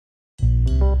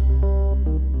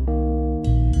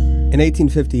In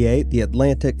 1858, the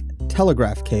Atlantic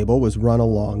telegraph cable was run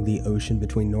along the ocean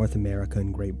between North America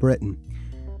and Great Britain.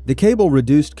 The cable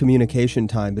reduced communication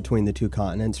time between the two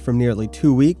continents from nearly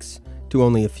 2 weeks to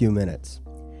only a few minutes.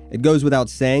 It goes without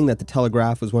saying that the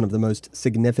telegraph was one of the most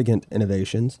significant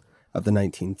innovations of the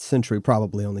 19th century,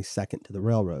 probably only second to the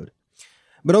railroad.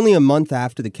 But only a month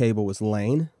after the cable was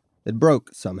laid, it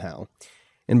broke somehow.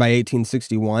 And by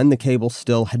 1861, the cable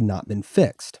still had not been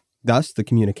fixed. Thus, the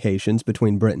communications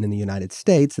between Britain and the United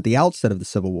States at the outset of the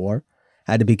Civil War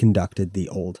had to be conducted the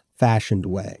old-fashioned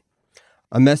way.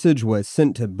 A message was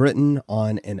sent to Britain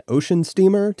on an ocean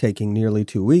steamer, taking nearly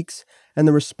 2 weeks, and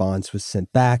the response was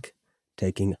sent back,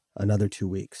 taking another 2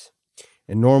 weeks.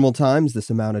 In normal times,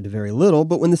 this amounted to very little,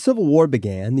 but when the Civil War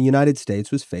began, the United States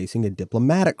was facing a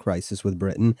diplomatic crisis with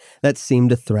Britain that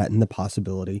seemed to threaten the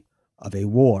possibility of a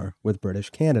war with British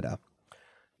Canada.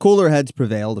 Cooler heads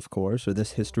prevailed, of course, or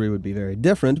this history would be very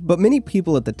different, but many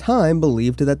people at the time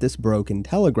believed that this broken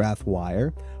telegraph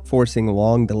wire, forcing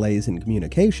long delays in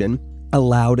communication,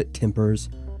 allowed tempers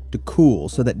to cool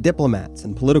so that diplomats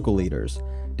and political leaders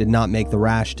did not make the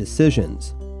rash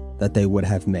decisions that they would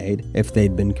have made if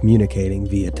they'd been communicating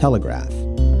via telegraph.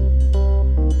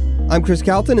 I'm Chris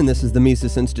Calton, and this is the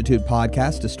Mises Institute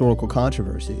podcast, Historical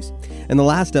Controversies. In the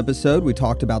last episode, we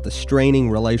talked about the straining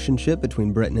relationship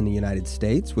between Britain and the United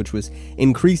States, which was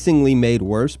increasingly made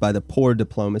worse by the poor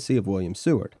diplomacy of William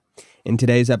Seward. In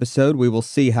today's episode, we will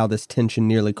see how this tension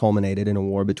nearly culminated in a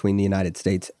war between the United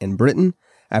States and Britain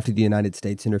after the United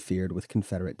States interfered with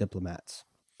Confederate diplomats.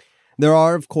 There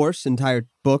are, of course, entire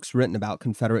books written about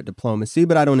Confederate diplomacy,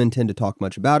 but I don't intend to talk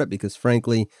much about it because,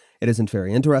 frankly, it isn't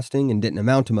very interesting and didn't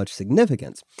amount to much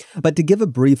significance. But to give a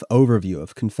brief overview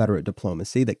of Confederate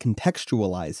diplomacy that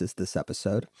contextualizes this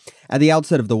episode, at the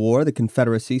outset of the war, the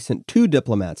Confederacy sent 2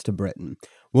 diplomats to Britain,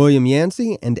 William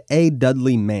Yancey and A.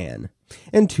 Dudley Mann,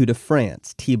 and 2 to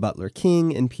France, T. Butler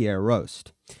King and Pierre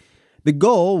Rost. The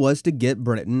goal was to get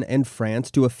Britain and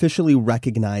France to officially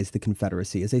recognize the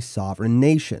Confederacy as a sovereign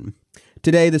nation.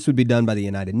 Today, this would be done by the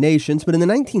United Nations, but in the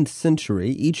 19th century,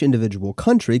 each individual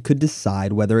country could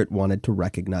decide whether it wanted to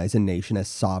recognize a nation as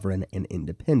sovereign and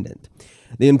independent.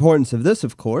 The importance of this,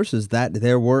 of course, is that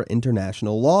there were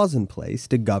international laws in place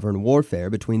to govern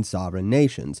warfare between sovereign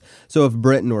nations. So if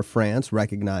Britain or France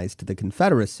recognized the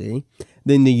Confederacy,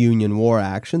 then the Union war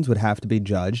actions would have to be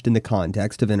judged in the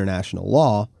context of international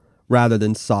law, rather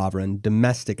than sovereign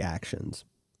domestic actions.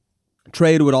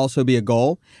 Trade would also be a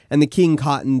goal, and the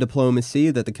King-Cotton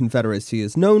diplomacy that the Confederacy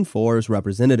is known for is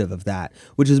representative of that,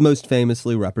 which is most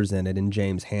famously represented in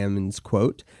James Hammond's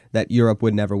quote that Europe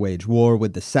would never wage war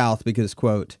with the South because,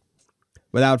 quote,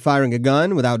 "without firing a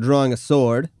gun, without drawing a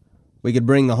sword, we could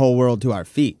bring the whole world to our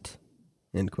feet,"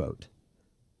 end quote.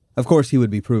 Of course, he would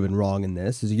be proven wrong in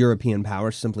this, as European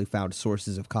powers simply found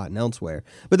sources of cotton elsewhere.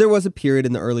 But there was a period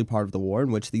in the early part of the war in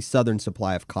which the southern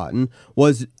supply of cotton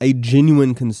was a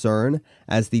genuine concern,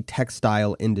 as the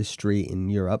textile industry in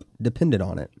Europe depended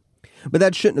on it. But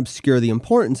that shouldn't obscure the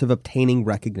importance of obtaining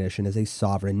recognition as a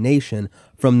sovereign nation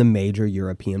from the major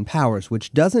European powers,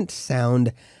 which doesn't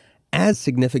sound as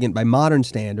significant by modern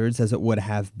standards as it would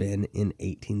have been in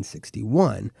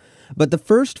 1861. But the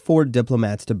first 4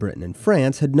 diplomats to Britain and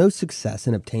France had no success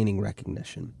in obtaining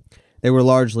recognition. They were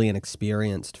largely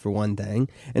inexperienced, for one thing,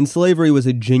 and slavery was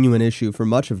a genuine issue for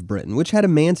much of Britain, which had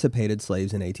emancipated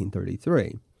slaves in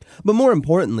 1833. But more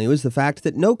importantly was the fact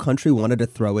that no country wanted to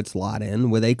throw its lot in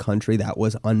with a country that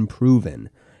was unproven.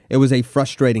 It was a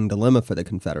frustrating dilemma for the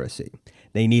Confederacy.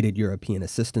 They needed European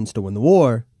assistance to win the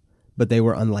war, but they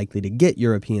were unlikely to get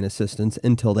European assistance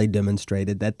until they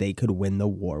demonstrated that they could win the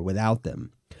war without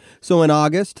them. So in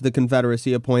August, the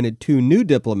Confederacy appointed 2 new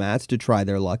diplomats to try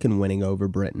their luck in winning over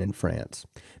Britain and France.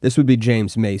 This would be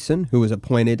James Mason, who was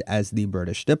appointed as the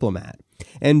British diplomat,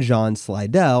 and John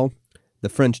Slidell, the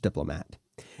French diplomat.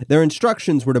 Their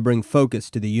instructions were to bring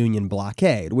focus to the Union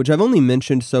blockade, which I've only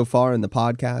mentioned so far in the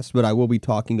podcast, but I will be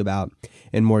talking about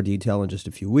in more detail in just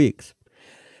a few weeks.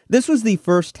 This was the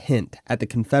first hint at the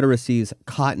Confederacy's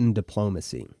cotton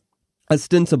diplomacy.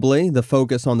 Ostensibly, the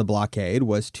focus on the blockade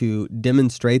was to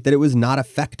demonstrate that it was not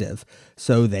effective,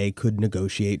 so they could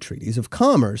negotiate treaties of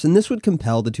commerce, and this would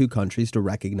compel the 2 countries to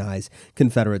recognize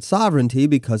Confederate sovereignty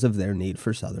because of their need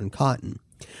for Southern cotton.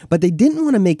 But they didn't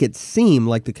want to make it seem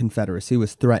like the Confederacy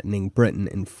was threatening Britain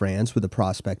and France with the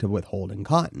prospect of withholding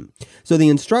cotton. So the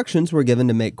instructions were given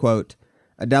to make, quote,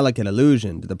 "a delicate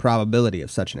allusion to the probability of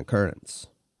such an occurrence,"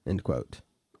 end quote.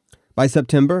 By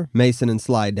September, Mason and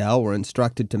Slidell were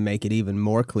instructed to make it even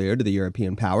more clear to the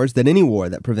European powers that any war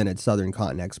that prevented Southern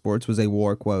cotton exports was a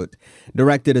war, quote,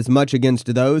 directed as much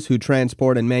against those who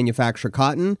transport and manufacture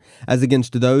cotton as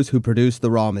against those who produce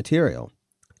the raw material,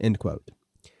 end quote.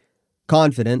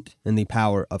 Confident in the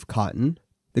power of cotton,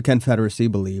 the Confederacy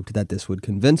believed that this would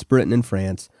convince Britain and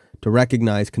France to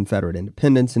recognize Confederate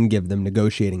independence and give them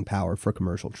negotiating power for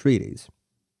commercial treaties.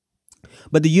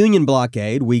 But the Union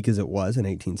blockade, weak as it was in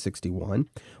 1861,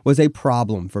 was a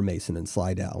problem for Mason and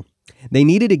Slidell. They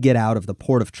needed to get out of the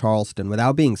port of Charleston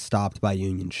without being stopped by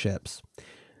Union ships.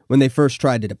 When they first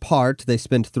tried to depart, they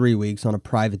spent 3 weeks on a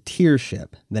privateer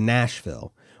ship, the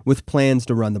Nashville, with plans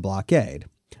to run the blockade.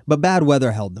 But bad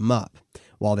weather held them up.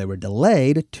 While they were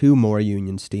delayed, 2 more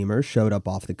Union steamers showed up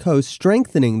off the coast,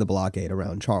 strengthening the blockade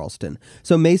around Charleston.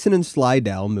 So Mason and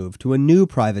Slidell moved to a new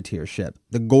privateer ship,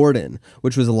 the Gordon,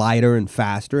 which was lighter and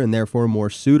faster and therefore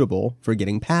more suitable for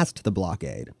getting past the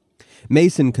blockade.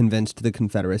 Mason convinced the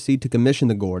Confederacy to commission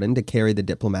the Gordon to carry the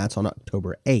diplomats on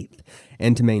October 8th,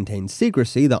 and to maintain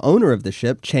secrecy, the owner of the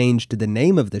ship changed the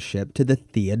name of the ship to the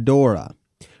Theodora.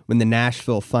 When the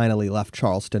Nashville finally left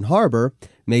Charleston Harbor,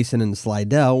 Mason and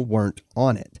Slidell weren't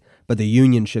on it, but the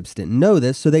Union ships didn't know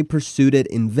this, so they pursued it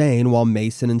in vain while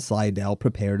Mason and Slidell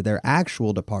prepared their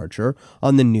actual departure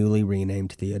on the newly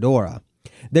renamed Theodora.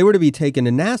 They were to be taken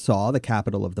to Nassau, the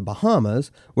capital of the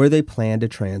Bahamas, where they planned to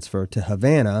transfer to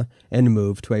Havana and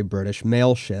move to a British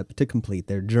mail ship to complete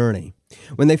their journey.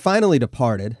 When they finally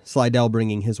departed, Slidell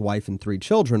bringing his wife and 3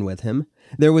 children with him,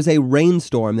 there was a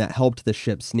rainstorm that helped the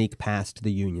ship sneak past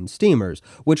the Union steamers,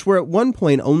 which were at one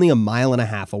point only a mile and a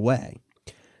half away.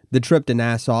 The trip to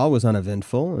Nassau was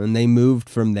uneventful, and they moved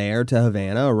from there to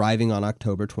Havana, arriving on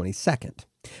October 22nd.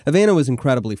 Havana was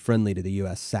incredibly friendly to the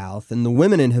U.S. South, and the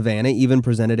women in Havana even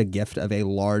presented a gift of a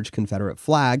large Confederate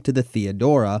flag to the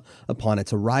Theodora upon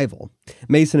its arrival.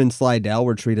 Mason and Slidell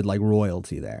were treated like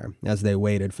royalty there, as they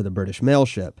waited for the British mail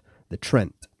ship, the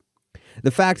Trent. The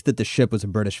fact that the ship was a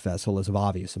British vessel is of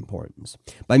obvious importance.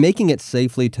 By making it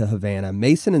safely to Havana,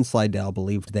 Mason and Slidell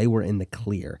believed they were in the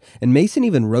clear, and Mason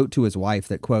even wrote to his wife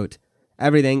that, quote,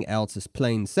 everything else is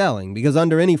plain sailing, because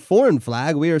under any foreign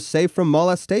flag we are safe from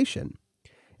molestation.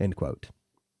 End quote.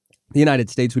 The United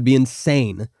States would be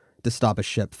insane to stop a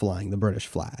ship flying the British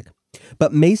flag.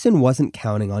 But Mason wasn't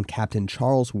counting on Captain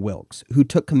Charles Wilkes, who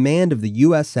took command of the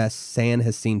USS San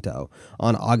Jacinto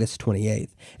on August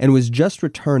 28th and was just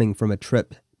returning from a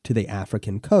trip to the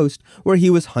African coast where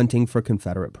he was hunting for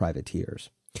Confederate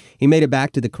privateers. He made it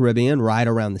back to the Caribbean right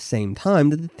around the same time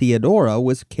that the Theodora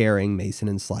was carrying Mason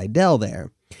and Slidell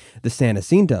there. The San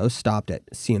Jacinto stopped at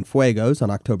Cienfuegos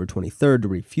on October 23rd to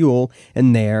refuel,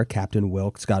 and there Captain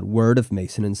Wilkes got word of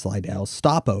Mason and Slidell's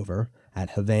stopover at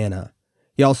Havana.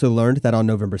 He also learned that on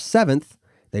November 7th,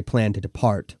 they planned to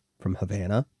depart from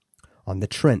Havana on the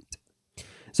Trent.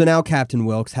 So now Captain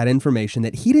Wilkes had information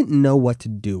that he didn't know what to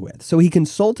do with, so he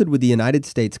consulted with the United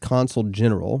States Consul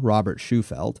General, Robert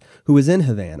Shufelt, who was in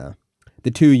Havana.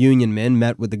 The 2 Union men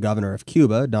met with the governor of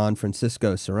Cuba, Don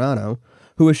Francisco Serrano,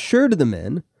 who assured the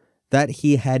men that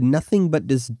he had nothing but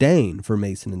disdain for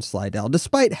Mason and Slidell,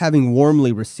 despite having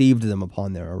warmly received them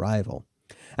upon their arrival.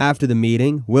 After the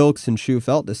meeting, Wilkes and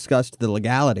Shufelt discussed the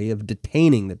legality of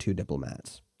detaining the 2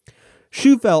 diplomats.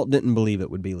 Shufelt didn't believe it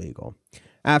would be legal.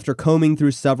 After combing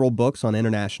through several books on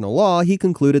international law, he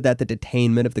concluded that the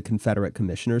detainment of the Confederate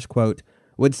commissioners, quote,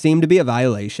 would seem to be a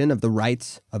violation of the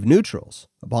rights of neutrals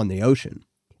upon the ocean,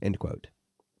 end quote.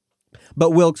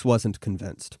 But Wilkes wasn't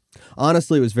convinced.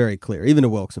 Honestly, it was very clear, even to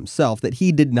Wilkes himself, that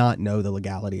he did not know the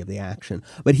legality of the action,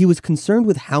 but he was concerned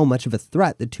with how much of a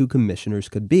threat the 2 commissioners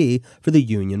could be for the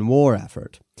Union war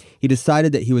effort. He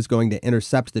decided that he was going to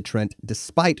intercept the Trent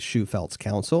despite Shufelt's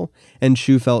counsel, and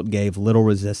Shufelt gave little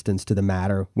resistance to the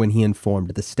matter when he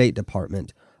informed the State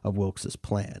Department of Wilkes's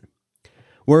plan.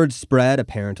 Word spread,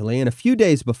 apparently, and a few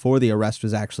days before the arrest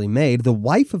was actually made, the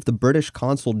wife of the British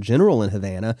Consul General in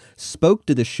Havana spoke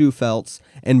to the Shufelts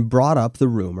and brought up the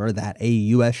rumor that a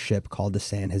U.S. ship called the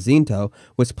San Jacinto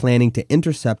was planning to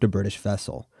intercept a British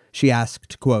vessel. She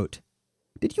asked, quote,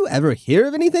 "Did you ever hear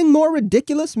of anything more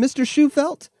ridiculous, Mr.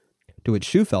 Shufelt?" To which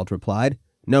Shufelt replied,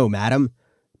 "No, madam.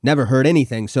 Never heard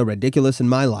anything so ridiculous in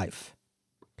my life."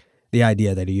 The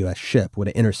idea that a U.S. ship would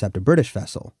intercept a British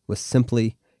vessel was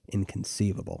simply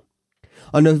inconceivable.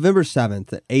 On November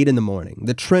 7th at 8 in the morning,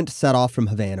 the Trent set off from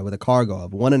Havana with a cargo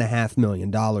of $1.5 million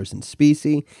in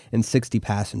specie and 60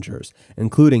 passengers,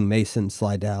 including Mason,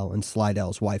 Slidell, and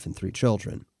Slidell's wife and 3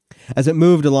 children. As it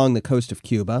moved along the coast of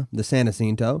Cuba, the San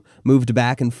Jacinto moved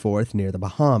back and forth near the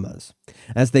Bahamas.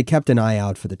 As they kept an eye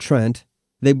out for the Trent,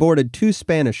 they boarded 2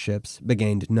 Spanish ships but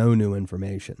gained no new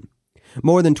information.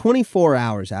 More than 24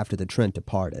 hours after the Trent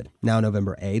departed, now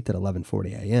November 8th at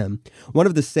 11:40 a.m., one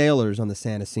of the sailors on the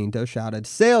San Jacinto shouted,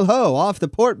 "Sail ho! Off the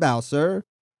port bow, sir!"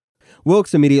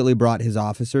 Wilkes immediately brought his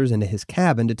officers into his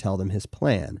cabin to tell them his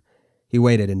plan. He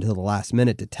waited until the last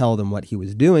minute to tell them what he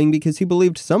was doing because he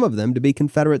believed some of them to be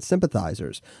Confederate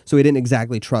sympathizers, so he didn't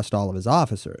exactly trust all of his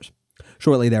officers.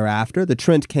 Shortly thereafter, the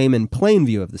Trent came in plain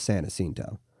view of the San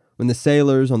Jacinto. When the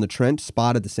sailors on the Trent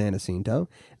spotted the San Jacinto,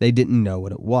 they didn't know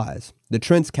what it was. The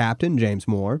Trent's captain, James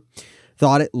Moore,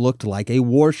 thought it looked like a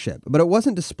warship, but it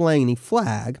wasn't displaying any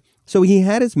flag, so he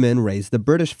had his men raise the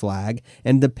British flag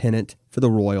and the pennant for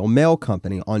the Royal Mail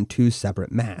Company on two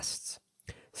separate masts.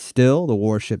 Still, the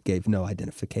warship gave no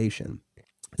identification.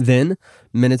 Then,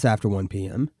 minutes after 1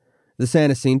 p.m., the San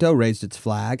Jacinto raised its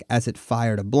flag as it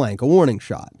fired a blank, a warning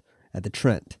shot, at the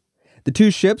Trent. The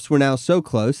two ships were now so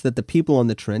close that the people on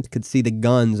the Trent could see the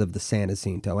guns of the San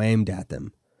Jacinto aimed at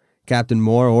them. Captain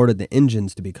Moore ordered the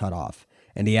engines to be cut off,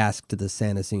 and he asked the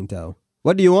San Jacinto,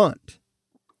 "What do you want?"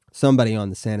 Somebody on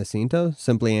the San Jacinto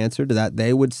simply answered that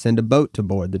they would send a boat to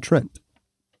board the Trent.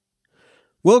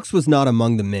 Wilkes was not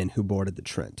among the men who boarded the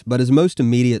Trent, but his most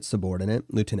immediate subordinate,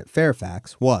 Lieutenant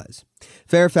Fairfax, was.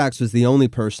 Fairfax was the only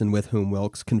person with whom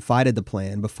Wilkes confided the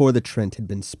plan before the Trent had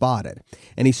been spotted,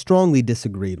 and he strongly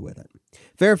disagreed with it.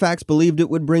 Fairfax believed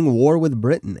it would bring war with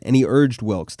Britain, and he urged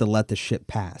Wilkes to let the ship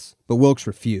pass, but Wilkes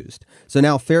refused. So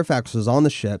now Fairfax was on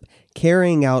the ship,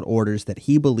 carrying out orders that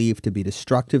he believed to be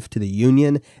destructive to the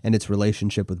Union and its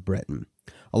relationship with Britain.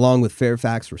 Along with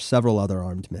Fairfax were several other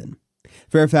armed men.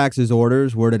 Fairfax's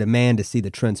orders were to demand to see the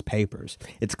Trent's papers,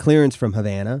 its clearance from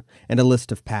Havana, and a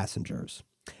list of passengers.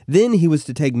 Then he was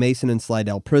to take Mason and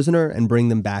Slidell prisoner and bring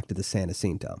them back to the San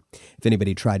Jacinto. If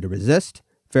anybody tried to resist,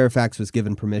 Fairfax was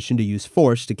given permission to use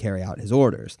force to carry out his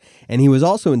orders, and he was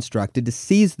also instructed to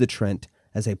seize the Trent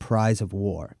as a prize of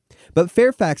war. But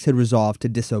Fairfax had resolved to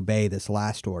disobey this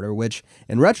last order, which,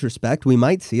 in retrospect, we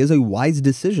might see as a wise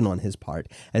decision on his part,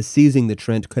 as seizing the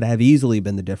Trent could have easily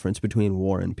been the difference between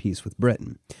war and peace with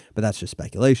Britain. But that's just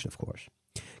speculation, of course.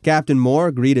 Captain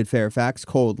Moore greeted Fairfax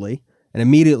coldly and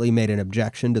immediately made an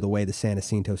objection to the way the San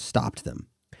Jacinto stopped them.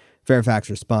 Fairfax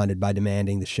responded by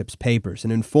demanding the ship's papers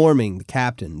and informing the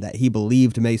captain that he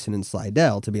believed Mason and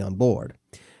Slidell to be on board.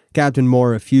 Captain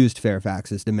Moore refused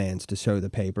Fairfax's demands to show the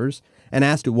papers and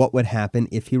asked what would happen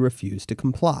if he refused to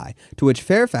comply, to which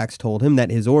Fairfax told him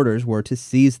that his orders were to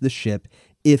seize the ship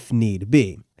if need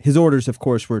be. His orders, of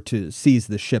course, were to seize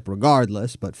the ship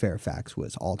regardless, but Fairfax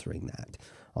was altering that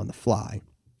on the fly.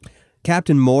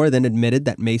 Captain Moore then admitted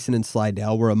that Mason and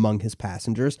Slidell were among his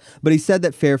passengers, but he said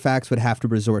that Fairfax would have to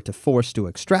resort to force to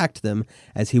extract them,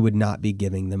 as he would not be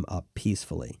giving them up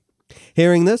peacefully.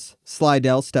 Hearing this,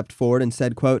 Slidell stepped forward and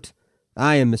said, quote,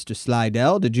 "I am Mr.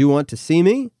 Slidell. Did you want to see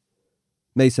me?"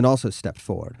 Mason also stepped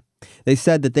forward. They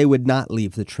said that they would not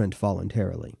leave the Trent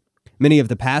voluntarily. Many of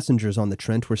the passengers on the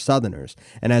Trent were Southerners,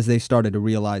 and as they started to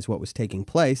realize what was taking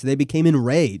place, they became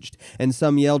enraged, and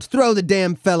some yelled, "Throw the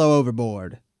damn fellow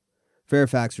overboard!"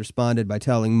 Fairfax responded by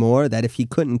telling Moore that if he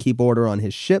couldn't keep order on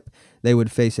his ship, they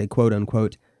would face a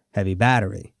quote-unquote heavy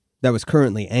battery that was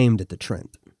currently aimed at the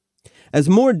Trent. As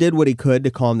Moore did what he could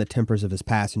to calm the tempers of his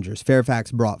passengers,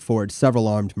 Fairfax brought forward several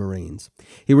armed Marines.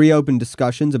 He reopened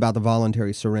discussions about the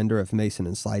voluntary surrender of Mason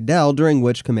and Slidell, during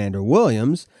which Commander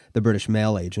Williams, the British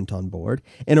mail agent on board,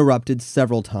 interrupted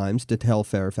several times to tell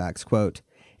Fairfax, quote,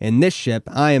 "In this ship,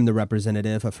 I am the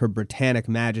representative of Her Britannic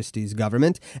Majesty's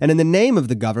government, and in the name of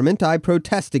the government, I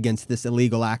protest against this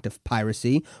illegal act of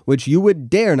piracy, which you would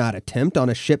dare not attempt on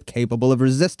a ship capable of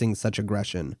resisting such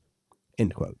aggression."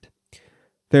 End quote.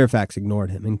 Fairfax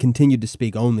ignored him and continued to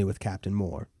speak only with Captain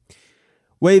Moore.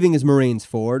 Waving his Marines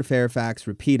forward, Fairfax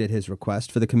repeated his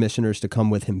request for the commissioners to come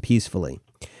with him peacefully.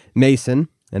 Mason,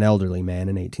 an elderly man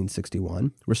in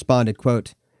 1861, responded,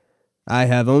 quote, "I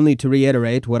have only to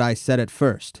reiterate what I said at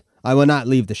first. I will not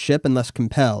leave the ship unless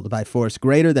compelled by force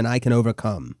greater than I can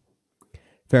overcome."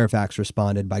 Fairfax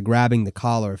responded by grabbing the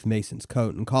collar of Mason's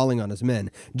coat and calling on his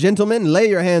men, "Gentlemen, lay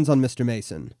your hands on Mr.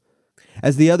 Mason."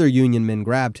 As the other Union men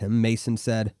grabbed him, Mason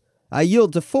said, "I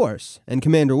yield to force," and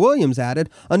Commander Williams added,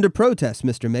 "Under protest,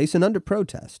 Mr. Mason, under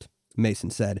protest." Mason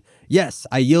said, "Yes,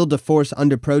 I yield to force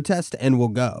under protest and will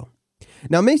go."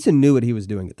 Now, Mason knew what he was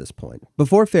doing at this point.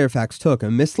 Before Fairfax took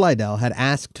him, Miss Slidell had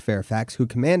asked Fairfax who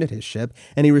commanded his ship,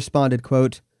 and he responded,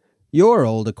 quote, "Your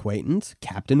old acquaintance,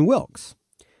 Captain Wilkes."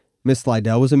 Miss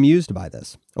Slidell was amused by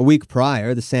this. A week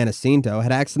prior, the San Jacinto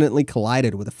had accidentally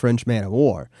collided with a French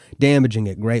man-of-war, damaging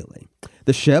it greatly.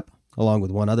 The ship, along with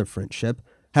one other French ship,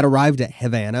 had arrived at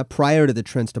Havana prior to the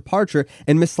Trent's departure,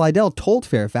 and Miss Slidell told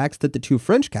Fairfax that the two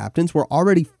French captains were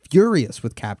already furious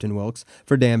with Captain Wilkes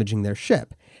for damaging their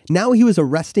ship, Now he was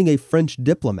arresting a French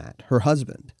diplomat, her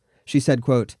husband. She said,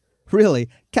 quote, "Really,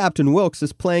 Captain Wilkes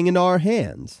is playing into our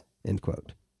hands," end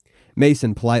quote.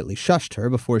 Mason politely shushed her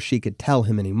before she could tell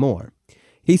him any more.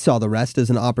 He saw the rest as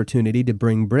an opportunity to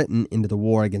bring Britain into the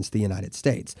war against the United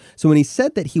States. So when he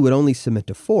said that he would only submit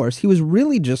to force, he was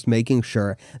really just making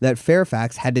sure that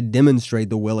Fairfax had to demonstrate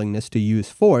the willingness to use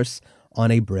force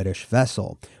on a British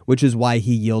vessel, which is why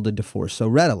he yielded to force so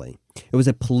readily. It was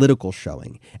a political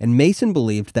showing, and Mason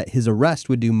believed that his arrest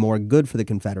would do more good for the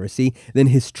Confederacy than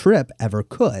his trip ever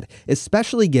could,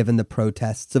 especially given the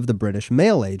protests of the British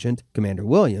mail agent, Commander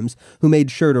Williams, who made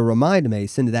sure to remind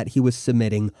Mason that he was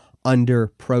submitting under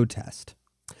protest.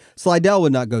 Slidell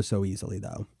would not go so easily,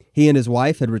 though. He and his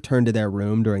wife had returned to their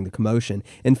room during the commotion,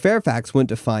 and Fairfax went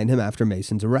to find him after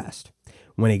Mason's arrest.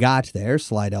 When he got there,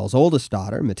 Slidell's oldest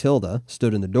daughter, Matilda,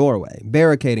 stood in the doorway,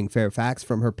 barricading Fairfax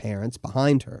from her parents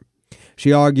behind her.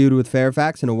 She argued with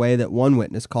Fairfax in a way that one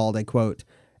witness called a, quote,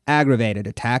 "aggravated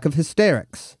attack of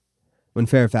hysterics." When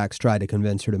Fairfax tried to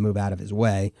convince her to move out of his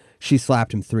way, she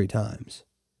slapped him 3 times.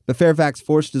 But Fairfax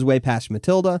forced his way past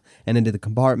Matilda and into the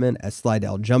compartment as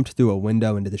Slidell jumped through a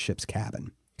window into the ship's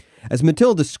cabin. As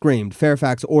Matilda screamed,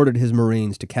 Fairfax ordered his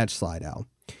Marines to catch Slidell.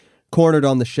 Cornered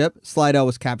on the ship, Slidell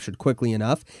was captured quickly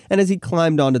enough, and as he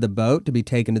climbed onto the boat to be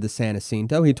taken to the San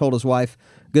Jacinto, he told his wife,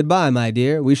 "Goodbye, my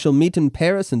dear. We shall meet in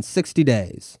Paris in 60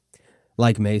 days.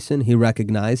 Like Mason, he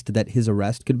recognized that his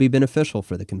arrest could be beneficial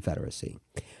for the Confederacy.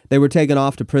 They were taken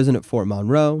off to prison at Fort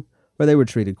Monroe, where they were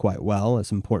treated quite well,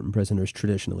 as important prisoners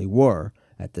traditionally were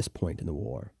at this point in the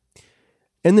war.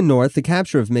 In the North, the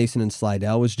capture of Mason and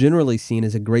Slidell was generally seen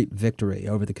as a great victory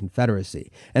over the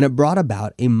Confederacy, and it brought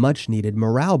about a much-needed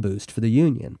morale boost for the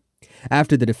Union.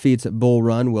 After the defeats at Bull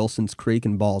Run, Wilson's Creek,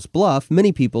 and Ball's Bluff,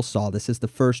 many people saw this as the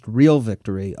first real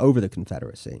victory over the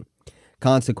Confederacy.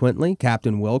 Consequently,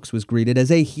 Captain Wilkes was greeted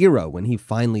as a hero when he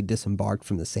finally disembarked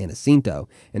from the San Jacinto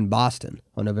in Boston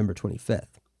on November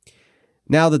 25th.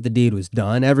 Now that the deed was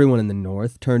done, everyone in the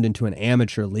North turned into an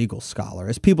amateur legal scholar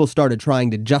as people started trying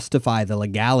to justify the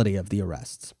legality of the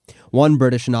arrests. One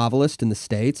British novelist in the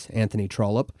States, Anthony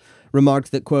Trollope,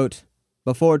 remarked that, quote,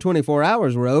 "Before 24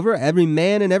 hours were over, every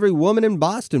man and every woman in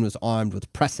Boston was armed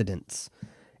with precedents."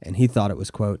 And he thought it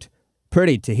was, quote,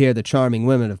 "pretty to hear the charming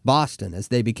women of Boston as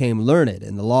they became learned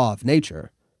in the law of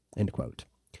nature," end quote.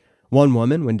 One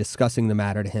woman, when discussing the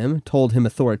matter to him, told him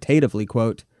authoritatively,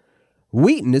 quote,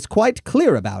 "Wheaton is quite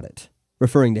clear about it,"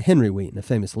 referring to Henry Wheaton, a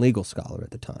famous legal scholar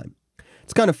at the time.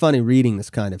 It's kind of funny reading this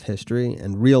kind of history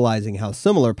and realizing how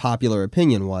similar popular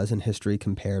opinion was in history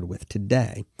compared with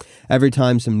today. Every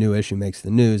time some new issue makes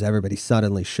the news, everybody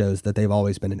suddenly shows that they've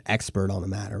always been an expert on the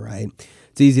matter, right?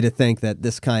 It's easy to think that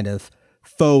this kind of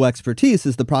faux expertise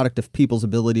is the product of people's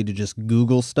ability to just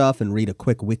Google stuff and read a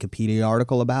quick Wikipedia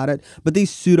article about it, but these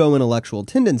pseudo-intellectual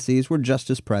tendencies were just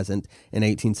as present in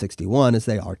 1861 as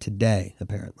they are today,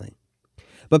 apparently.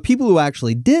 But people who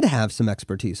actually did have some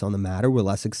expertise on the matter were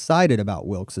less excited about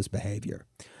Wilkes's behavior.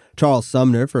 Charles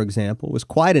Sumner, for example, was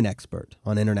quite an expert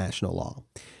on international law,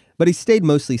 but he stayed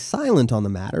mostly silent on the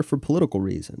matter for political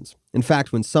reasons. In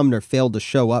fact, when Sumner failed to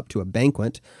show up to a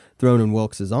banquet thrown in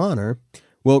Wilkes's honor,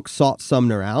 Wilkes sought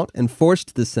Sumner out and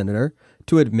forced the senator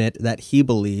to admit that he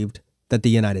believed that the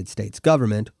United States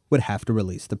government would have to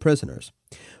release the prisoners.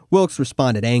 Wilkes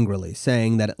responded angrily,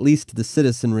 saying that at least the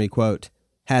citizenry, quote,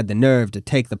 "had the nerve to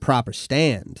take the proper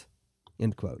stand,"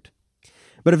 end quote.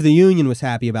 But if the Union was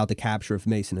happy about the capture of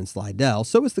Mason and Slidell,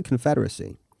 so was the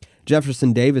Confederacy.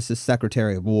 Jefferson Davis's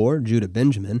Secretary of War, Judah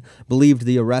Benjamin, believed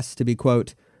the arrests to be,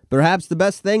 quote, "perhaps the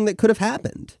best thing that could have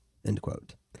happened," end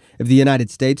quote. If the United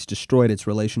States destroyed its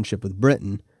relationship with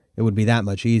Britain, it would be that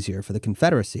much easier for the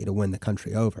Confederacy to win the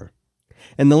country over.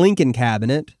 In the Lincoln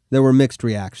cabinet, there were mixed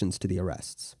reactions to the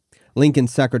arrests.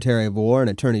 Lincoln's Secretary of War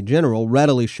and Attorney General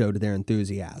readily showed their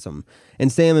enthusiasm,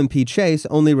 and Salmon P. Chase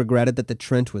only regretted that the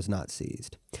Trent was not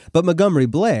seized. But Montgomery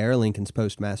Blair, Lincoln's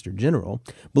Postmaster General,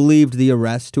 believed the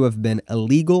arrests to have been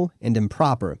illegal and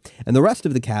improper, and the rest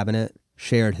of the cabinet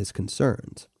shared his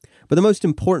concerns. But the most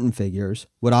important figures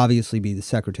would obviously be the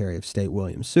Secretary of State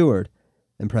William Seward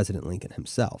and President Lincoln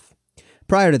himself.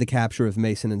 Prior to the capture of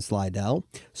Mason and Slidell,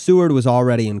 Seward was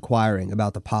already inquiring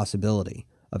about the possibility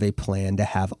of a plan to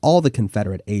have all the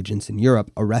Confederate agents in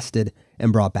Europe arrested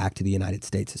and brought back to the United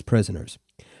States as prisoners.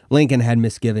 Lincoln had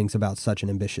misgivings about such an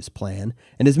ambitious plan,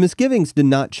 and his misgivings did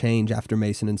not change after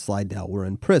Mason and Slidell were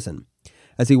in prison.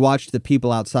 As he watched the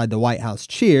people outside the White House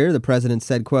cheer, the president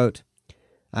said, quote,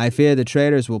 "I fear the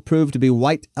traitors will prove to be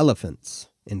white elephants,"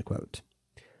 end quote.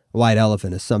 A white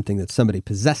elephant is something that somebody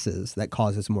possesses that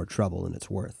causes more trouble than it's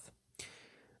worth.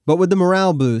 But with the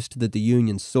morale boost that the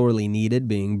Union sorely needed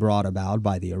being brought about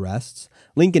by the arrests,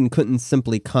 Lincoln couldn't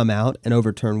simply come out and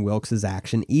overturn Wilkes's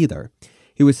action either.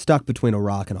 He was stuck between a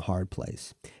rock and a hard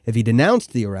place. If he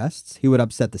denounced the arrests, he would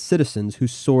upset the citizens who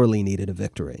sorely needed a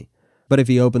victory. But if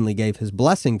he openly gave his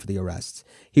blessing for the arrests,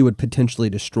 he would potentially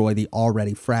destroy the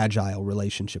already fragile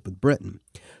relationship with Britain.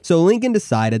 So Lincoln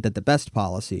decided that the best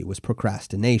policy was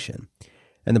procrastination,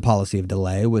 and the policy of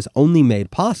delay was only made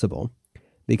possible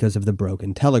because of the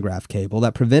broken telegraph cable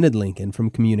that prevented Lincoln from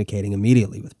communicating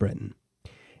immediately with Britain.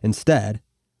 Instead,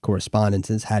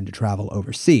 correspondences had to travel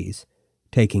overseas,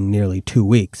 taking nearly 2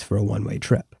 weeks for a one-way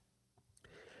trip.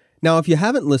 Now, if you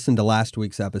haven't listened to last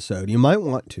week's episode, you might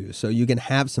want to, so you can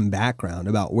have some background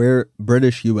about where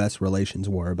British-U.S. relations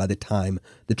were by the time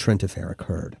the Trent Affair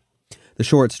occurred. The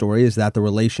short story is that the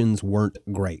relations weren't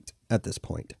great at this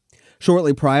point.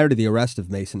 Shortly prior to the arrest of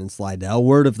Mason and Slidell,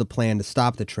 word of the plan to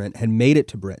stop the Trent had made it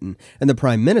to Britain, and the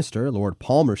Prime Minister, Lord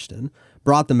Palmerston,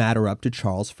 brought the matter up to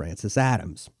Charles Francis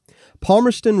Adams.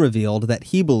 Palmerston revealed that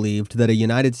he believed that a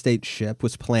United States ship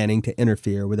was planning to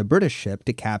interfere with a British ship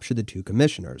to capture the two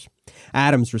commissioners.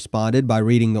 Adams responded by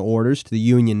reading the orders to the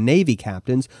Union Navy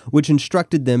captains, which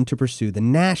instructed them to pursue the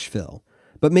Nashville,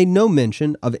 but made no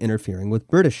mention of interfering with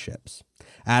British ships.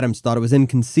 Adams thought it was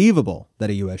inconceivable that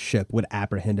a U.S. ship would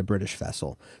apprehend a British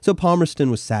vessel, so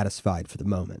Palmerston was satisfied for the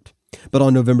moment. But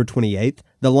on November 28th,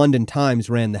 the London Times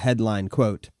ran the headline,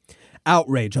 quote,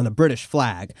 "Outrage on the British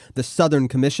flag. The Southern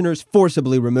Commissioners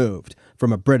forcibly removed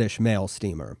from a British mail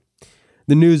steamer."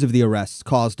 The news of the arrests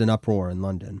caused an uproar in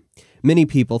London. Many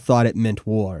people thought it meant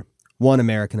war. One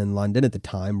American in London at the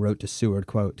time wrote to Seward,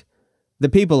 quote, "The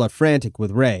people are frantic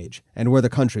with rage, and were the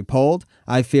country polled,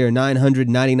 I fear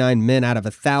 999 men out of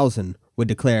 1,000 would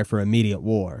declare for immediate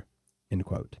war." End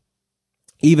quote.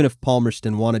 Even if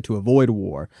Palmerston wanted to avoid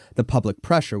war, the public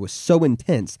pressure was so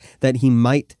intense that he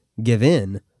might give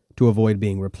in to avoid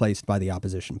being replaced by the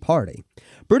opposition party.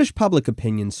 British public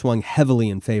opinion swung heavily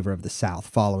in favor of the South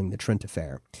following the Trent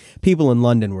Affair. People in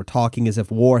London were talking as if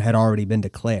war had already been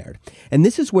declared, and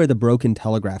this is where the broken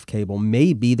telegraph cable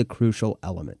may be the crucial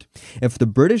element. If the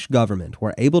British government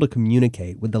were able to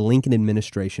communicate with the Lincoln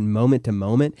administration moment to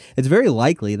moment, it's very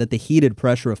likely that the heated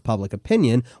pressure of public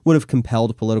opinion would have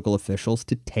compelled political officials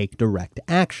to take direct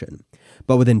action.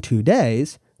 But within 2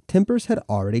 days, tempers had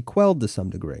already quelled to some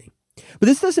degree. But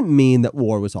this doesn't mean that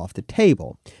war was off the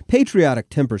table. Patriotic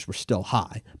tempers were still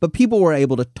high, but people were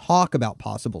able to talk about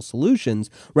possible solutions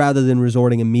rather than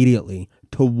resorting immediately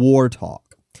to war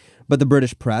talk. But the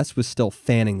British press was still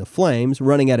fanning the flames,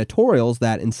 running editorials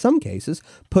that, in some cases,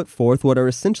 put forth what are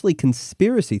essentially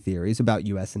conspiracy theories about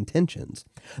U.S. intentions.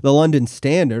 The London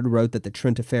Standard wrote that the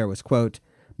Trent Affair was, quote,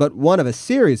 "but one of a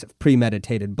series of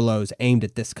premeditated blows aimed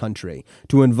at this country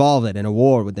to involve it in a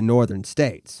war with the northern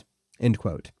states." End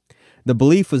quote. The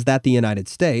belief was that the United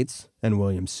States, and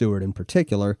William Seward in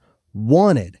particular,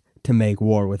 wanted to make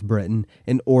war with Britain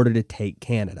in order to take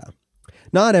Canada.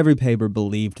 Not every paper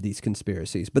believed these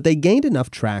conspiracies, but they gained enough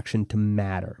traction to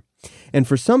matter. And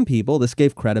for some people, this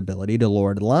gave credibility to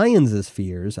Lord Lyons's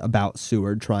fears about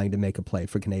Seward trying to make a play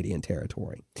for Canadian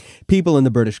territory. People in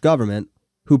the British government,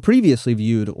 who previously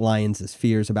viewed Lyons's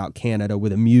fears about Canada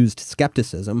with amused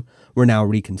skepticism, were now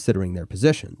reconsidering their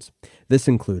positions. This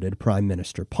included Prime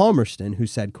Minister Palmerston, who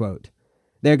said, quote,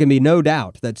 "There can be no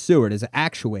doubt that Seward is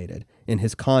actuated in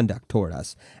his conduct toward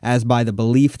us, as by the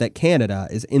belief that Canada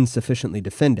is insufficiently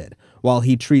defended, while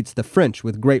he treats the French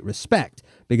with great respect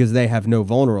because they have no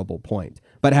vulnerable point,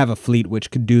 but have a fleet which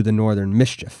could do the northern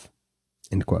mischief."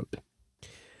 End quote.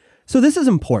 So this is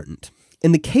important.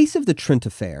 In the case of the Trent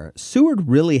Affair, Seward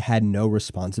really had no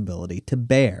responsibility to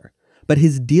bear, but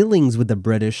his dealings with the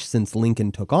British since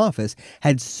Lincoln took office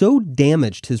had so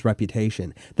damaged his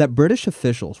reputation that British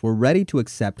officials were ready to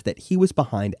accept that he was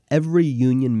behind every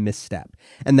Union misstep,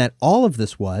 and that all of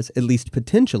this was, at least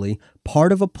potentially,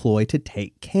 part of a ploy to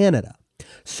take Canada.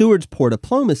 Seward's poor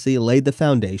diplomacy laid the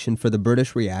foundation for the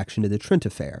British reaction to the Trent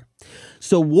Affair.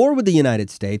 So war with the United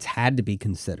States had to be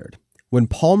considered. When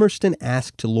Palmerston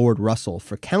asked Lord Russell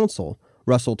for counsel,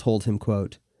 Russell told him,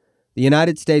 quote, "The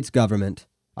United States government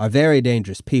are very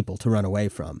dangerous people to run away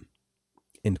from."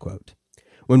 End quote.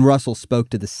 When Russell spoke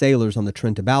to the sailors on the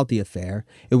Trent about the affair,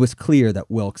 it was clear that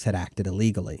Wilkes had acted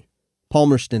illegally.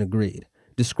 Palmerston agreed,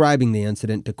 describing the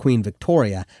incident to Queen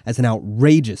Victoria as an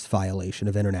outrageous violation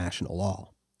of international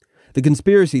law. The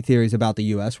conspiracy theories about the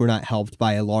U.S. were not helped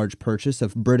by a large purchase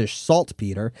of British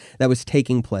saltpeter that was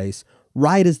taking place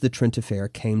right as the Trent Affair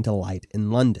came to light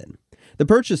in London. The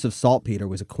purchase of saltpeter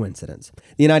was a coincidence.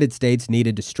 The United States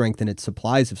needed to strengthen its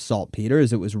supplies of saltpeter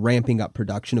as it was ramping up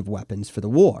production of weapons for the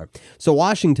war. So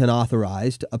Washington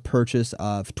authorized a purchase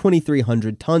of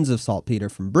 2,300 tons of saltpeter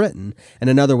from Britain and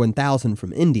another 1,000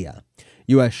 from India.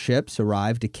 U.S. ships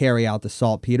arrived to carry out the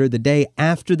saltpeter the day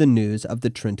after the news of the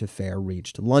Trent affair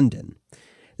reached London.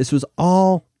 This was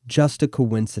all just a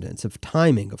coincidence of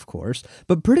timing, of course,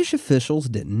 but British officials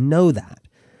didn't know that.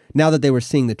 Now that they were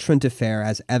seeing the Trent affair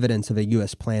as evidence of a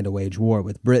U.S. plan to wage war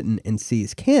with Britain and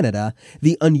seize Canada,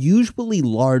 the unusually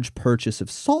large purchase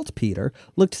of saltpeter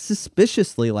looked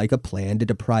suspiciously like a plan to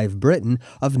deprive Britain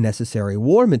of necessary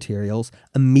war materials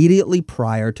immediately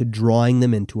prior to drawing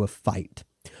them into a fight.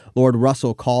 Lord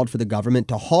Russell called for the government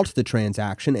to halt the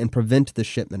transaction and prevent the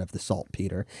shipment of the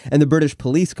saltpeter, and the British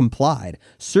police complied,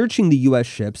 searching the U.S.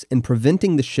 ships and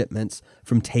preventing the shipments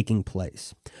from taking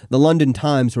place. The London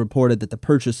Times reported that the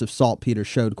purchase of saltpeter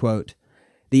showed, quote,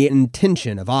 the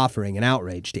intention of offering an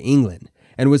outrage to England,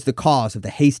 and was the cause of the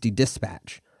hasty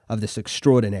dispatch of this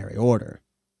extraordinary order.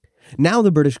 Now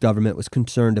the British government was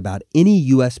concerned about any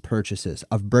U.S. purchases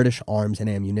of British arms and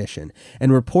ammunition,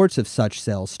 and reports of such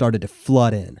sales started to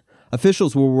flood in.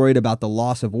 Officials were worried about the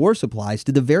loss of war supplies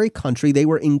to the very country they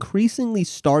were increasingly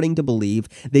starting to believe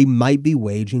they might be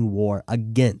waging war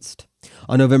against.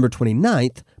 On November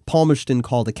 29th, Palmerston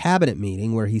called a cabinet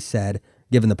meeting where he said,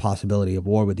 given the possibility of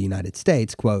war with the United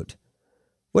States, quote,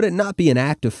 would it not be an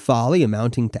act of folly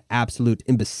amounting to absolute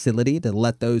imbecility to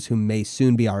let those who may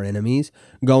soon be our enemies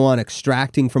go on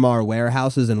extracting from our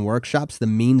warehouses and workshops the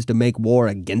means to make war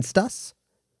against us?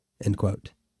 End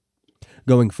quote.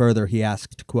 Going further, he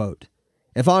asked, quote,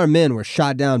 if our men were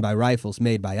shot down by rifles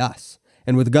made by us,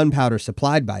 and with gunpowder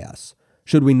supplied by us,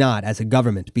 should we not, as a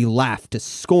government, be laughed to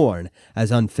scorn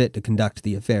as unfit to conduct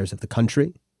the affairs of the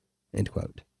country? End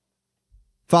quote.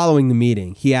 Following the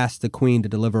meeting, he asked the Queen to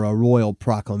deliver a royal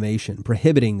proclamation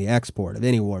prohibiting the export of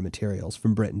any war materials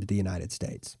from Britain to the United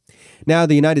States. Now,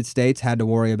 the United States had to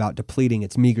worry about depleting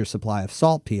its meager supply of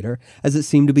saltpeter, as it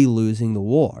seemed to be losing the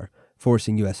war,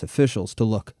 forcing U.S. officials to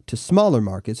look to smaller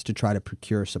markets to try to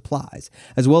procure supplies,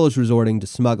 as well as resorting to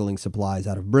smuggling supplies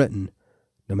out of Britain,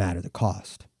 no matter the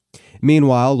cost.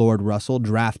 Meanwhile, Lord Russell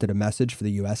drafted a message for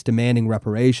the U.S. demanding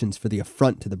reparations for the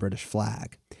affront to the British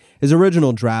flag. His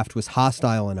original draft was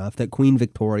hostile enough that Queen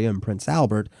Victoria and Prince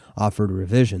Albert offered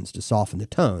revisions to soften the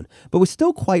tone, but was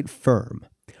still quite firm.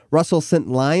 Russell sent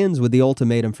Lyons with the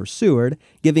ultimatum for Seward,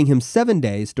 giving him 7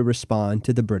 days to respond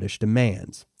to the British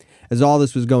demands. As all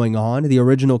this was going on, the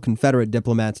original Confederate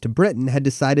diplomats to Britain had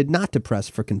decided not to press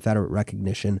for Confederate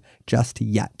recognition just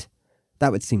yet.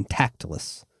 That would seem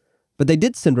tactless. But they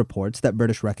did send reports that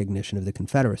British recognition of the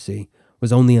Confederacy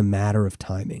was only a matter of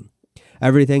timing.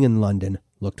 Everything in London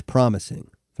looked promising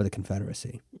for the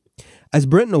Confederacy. As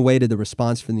Britain awaited the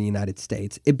response from the United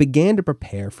States, it began to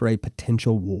prepare for a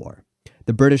potential war.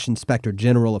 The British Inspector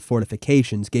General of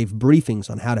Fortifications gave briefings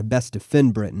on how to best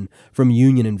defend Britain from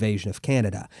Union invasion of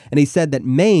Canada, and he said that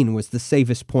Maine was the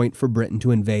safest point for Britain to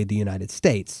invade the United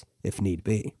States, if need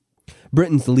be.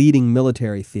 Britain's leading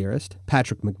military theorist,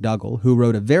 Patrick McDougall, who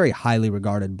wrote a very highly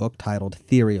regarded book titled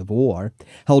Theory of War,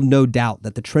 held no doubt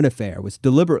that the Trent affair was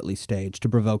deliberately staged to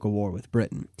provoke a war with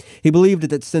Britain. He believed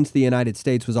that since the United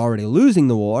States was already losing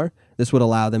the war, this would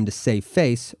allow them to save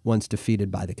face once defeated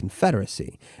by the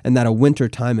Confederacy, and that a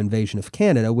wintertime invasion of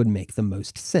Canada would make the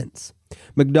most sense.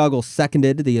 McDougall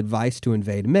seconded the advice to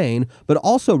invade Maine, but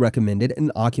also recommended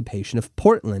an occupation of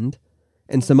Portland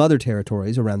and some other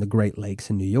territories around the Great Lakes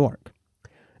in New York.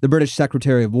 The British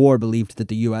Secretary of War believed that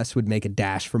the U.S. would make a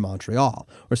dash for Montreal,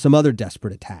 or some other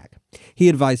desperate attack. He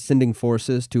advised sending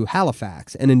forces to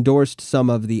Halifax and endorsed some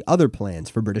of the other plans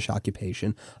for British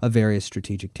occupation of various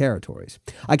strategic territories.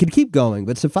 I could keep going,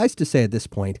 but suffice to say at this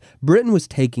point, Britain was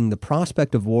taking the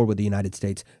prospect of war with the United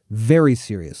States very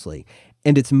seriously,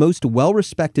 and its most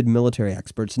well-respected military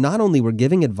experts not only were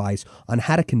giving advice on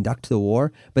how to conduct the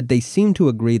war, but they seemed to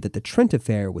agree that the Trent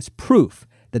affair was proof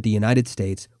that the United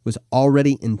States was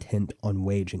already intent on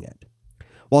waging it.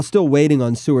 While still waiting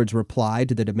on Seward's reply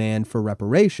to the demand for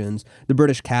reparations, the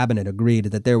British cabinet agreed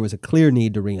that there was a clear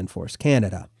need to reinforce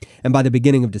Canada, and by the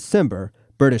beginning of December,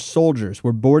 British soldiers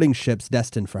were boarding ships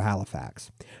destined for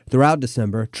Halifax. Throughout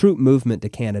December, troop movement to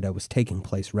Canada was taking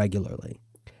place regularly.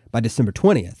 By December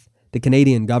 20th, the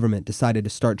Canadian government decided to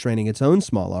start training its own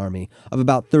small army of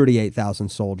about 38,000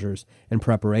 soldiers in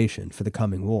preparation for the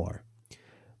coming war.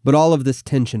 But all of this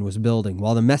tension was building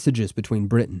while the messages between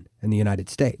Britain and the United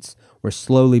States were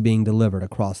slowly being delivered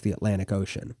across the Atlantic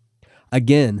Ocean.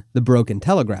 Again, the broken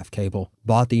telegraph cable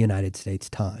bought the United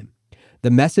States time. The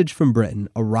message from Britain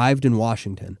arrived in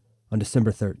Washington on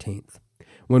December 13th.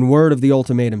 When word of the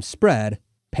ultimatum spread,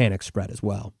 panic spread as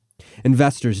well.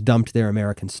 Investors dumped their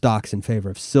American stocks in favor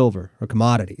of silver or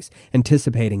commodities,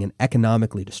 anticipating an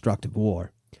economically destructive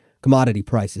war. Commodity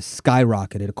prices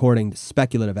skyrocketed according to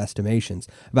speculative estimations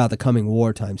about the coming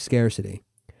wartime scarcity.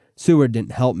 Seward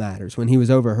didn't help matters when he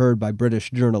was overheard by British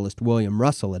journalist William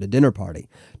Russell at a dinner party,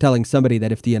 telling somebody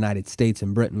that if the United States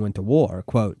and Britain went to war,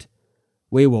 quote,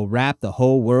 "We will wrap the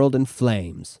whole world in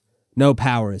flames. No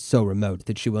power is so remote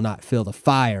that she will not feel the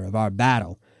fire of our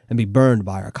battle and be burned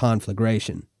by our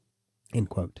conflagration." End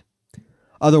quote.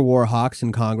 Other war hawks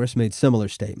in Congress made similar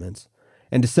statements,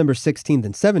 and December 16th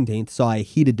and 17th saw a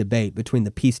heated debate between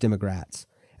the Peace Democrats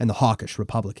and the hawkish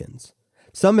Republicans.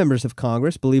 Some members of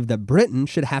Congress believed that Britain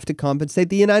should have to compensate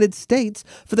the United States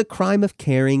for the crime of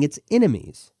carrying its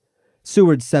enemies.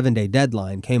 Seward's 7-day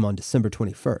deadline came on December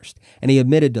 21st, and he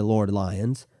admitted to Lord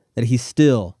Lyons that he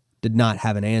still did not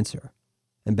have an answer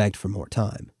and begged for more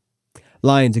time.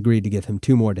 Lyons agreed to give him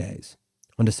 2 more days.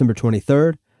 On December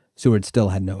 23rd, Seward still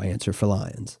had no answer for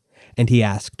Lyons, and he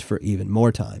asked for even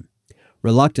more time.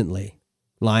 Reluctantly,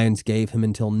 Lyons gave him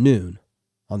until noon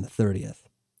on the 30th.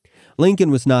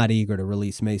 Lincoln was not eager to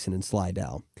release Mason and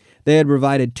Slidell. They had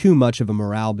provided too much of a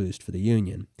morale boost for the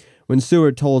Union. When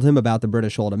Seward told him about the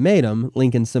British ultimatum,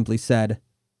 Lincoln simply said,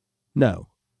 "No."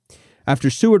 After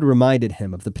Seward reminded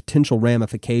him of the potential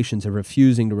ramifications of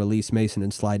refusing to release Mason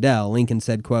and Slidell, Lincoln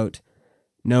said, quote,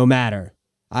 "No matter,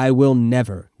 I will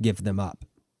never give them up."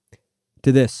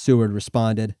 To this, Seward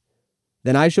responded,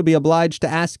 "Then I shall be obliged to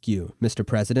ask you, Mr.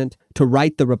 President, to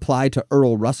write the reply to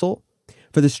Earl Russell,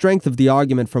 for the strength of the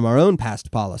argument from our own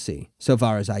past policy, so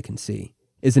far as I can see,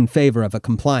 is in favor of a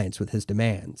compliance with his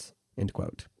demands." End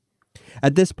quote.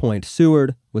 At this point,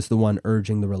 Seward was the one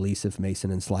urging the release of Mason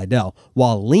and Slidell,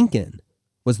 while Lincoln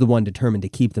was the one determined to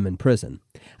keep them in prison.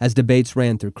 As debates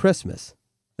ran through Christmas,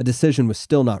 a decision was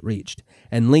still not reached,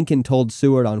 and Lincoln told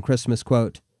Seward on Christmas,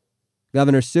 quote,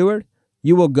 "Governor Seward,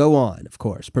 you will go on, of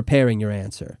course, preparing your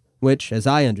answer, which, as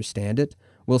I understand it,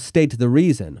 will state the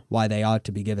reason why they ought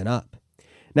to be given up.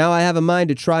 Now I have a mind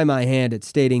to try my hand at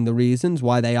stating the reasons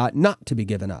why they ought not to be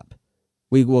given up.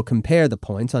 We will compare the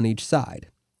points on each side."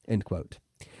 End quote.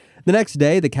 The next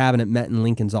day, the cabinet met in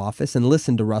Lincoln's office and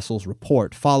listened to Russell's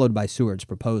report, followed by Seward's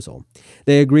proposal.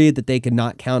 They agreed that they could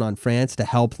not count on France to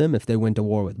help them if they went to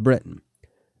war with Britain.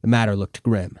 The matter looked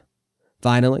grim.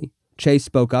 Finally, Chase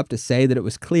spoke up to say that it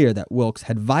was clear that Wilkes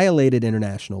had violated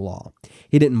international law.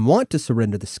 He didn't want to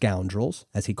surrender the scoundrels,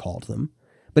 as he called them,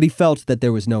 but he felt that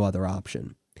there was no other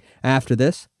option. After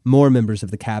this, more members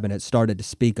of the cabinet started to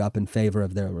speak up in favor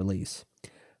of their release.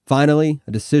 Finally,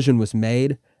 a decision was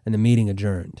made, and the meeting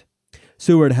adjourned.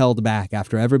 Seward held back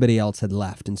after everybody else had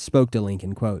left and spoke to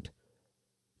Lincoln, quote,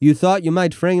 "You thought you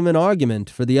might frame an argument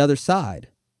for the other side,"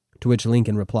 to which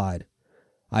Lincoln replied,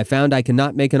 "I found I could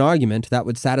not make an argument that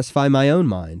would satisfy my own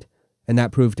mind, and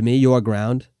that proved to me your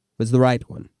ground was the right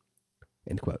one."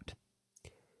 End quote.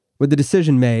 With the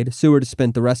decision made, Seward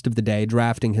spent the rest of the day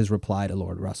drafting his reply to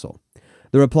Lord Russell.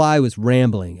 The reply was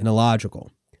rambling and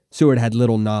illogical. Seward had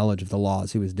little knowledge of the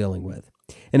laws he was dealing with.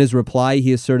 In his reply,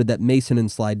 he asserted that Mason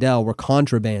and Slidell were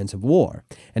contrabands of war,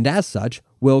 and as such,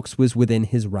 Wilkes was within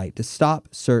his right to stop,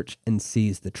 search, and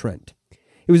seize the Trent.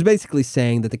 He was basically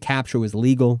saying that the capture was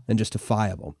legal and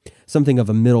justifiable, something of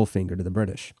a middle finger to the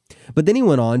British. But then he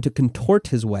went on to contort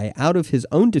his way out of his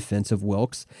own defense of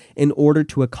Wilkes in order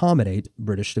to accommodate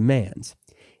British demands.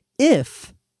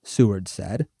 If, Seward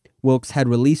said, Wilkes had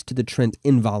released the Trent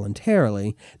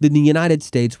involuntarily, then the United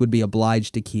States would be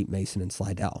obliged to keep Mason and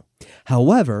Slidell.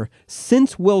 However,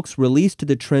 since Wilkes released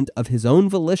the Trent of his own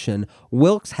volition,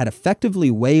 Wilkes had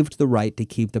effectively waived the right to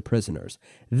keep the prisoners.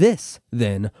 This,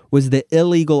 then, was the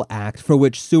illegal act for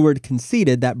which Seward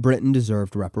conceded that Britain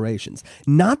deserved reparations.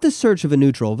 Not the search of a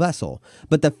neutral vessel,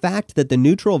 but the fact that the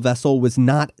neutral vessel was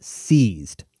not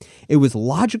seized. It was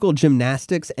logical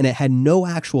gymnastics, and it had no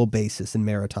actual basis in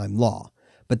maritime law.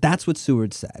 But that's what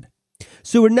Seward said.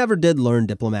 Seward never did learn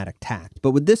diplomatic tact,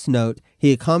 but with this note,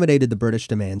 he accommodated the British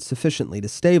demands sufficiently to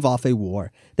stave off a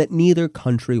war that neither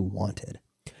country wanted.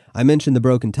 I mentioned the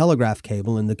broken telegraph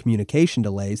cable and the communication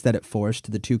delays that it forced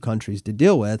the two countries to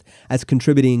deal with as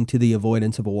contributing to the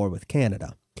avoidance of a war with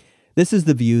Canada. This is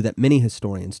the view that many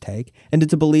historians take, and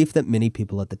it's a belief that many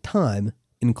people at the time,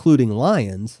 including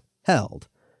Lyons, held.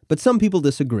 But some people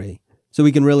disagree. So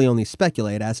we can really only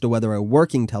speculate as to whether a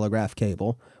working telegraph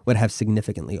cable would have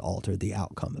significantly altered the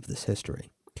outcome of this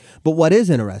history. But what is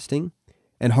interesting,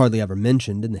 and hardly ever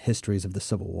mentioned in the histories of the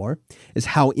Civil War, is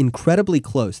how incredibly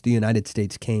close the United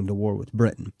States came to war with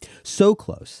Britain. So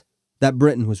close that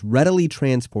Britain was readily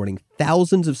transporting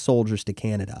thousands of soldiers to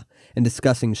Canada and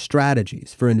discussing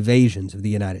strategies for invasions of the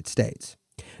United States.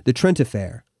 The Trent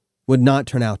affair would not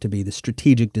turn out to be the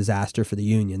strategic disaster for the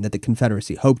Union that the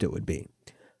Confederacy hoped it would be,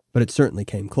 but it certainly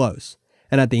came close.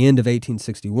 And at the end of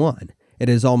 1861, it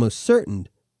is almost certain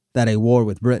that a war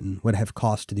with Britain would have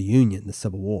cost the Union the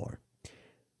Civil War.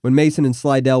 When Mason and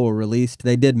Slidell were released,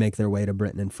 they did make their way to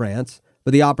Britain and France,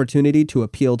 but the opportunity to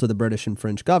appeal to the British and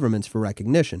French governments for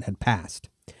recognition had passed.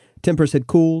 Tempers had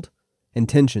cooled, and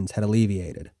tensions had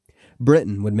alleviated.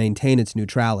 Britain would maintain its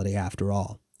neutrality after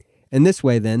all. In this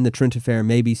way, then, the Trent affair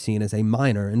may be seen as a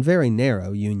minor and very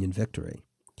narrow Union victory.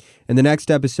 In the next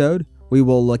episode, we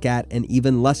will look at an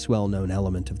even less well-known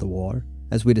element of the war,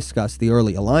 as we discuss the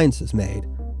early alliances made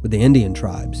with the Indian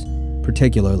tribes,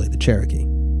 particularly the Cherokee.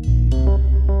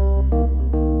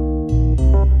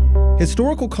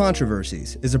 Historical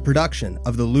Controversies is a production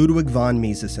of the Ludwig von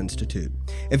Mises Institute.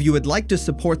 If you would like to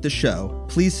support the show,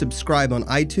 please subscribe on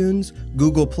iTunes,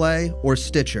 Google Play, or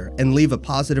Stitcher and leave a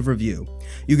positive review.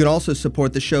 You can also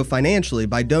support the show financially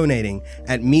by donating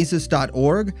at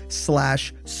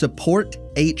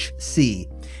mises.org/supporthc.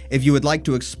 If you would like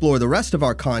to explore the rest of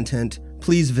our content,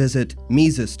 please visit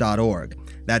mises.org.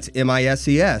 That's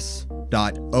MISES.org.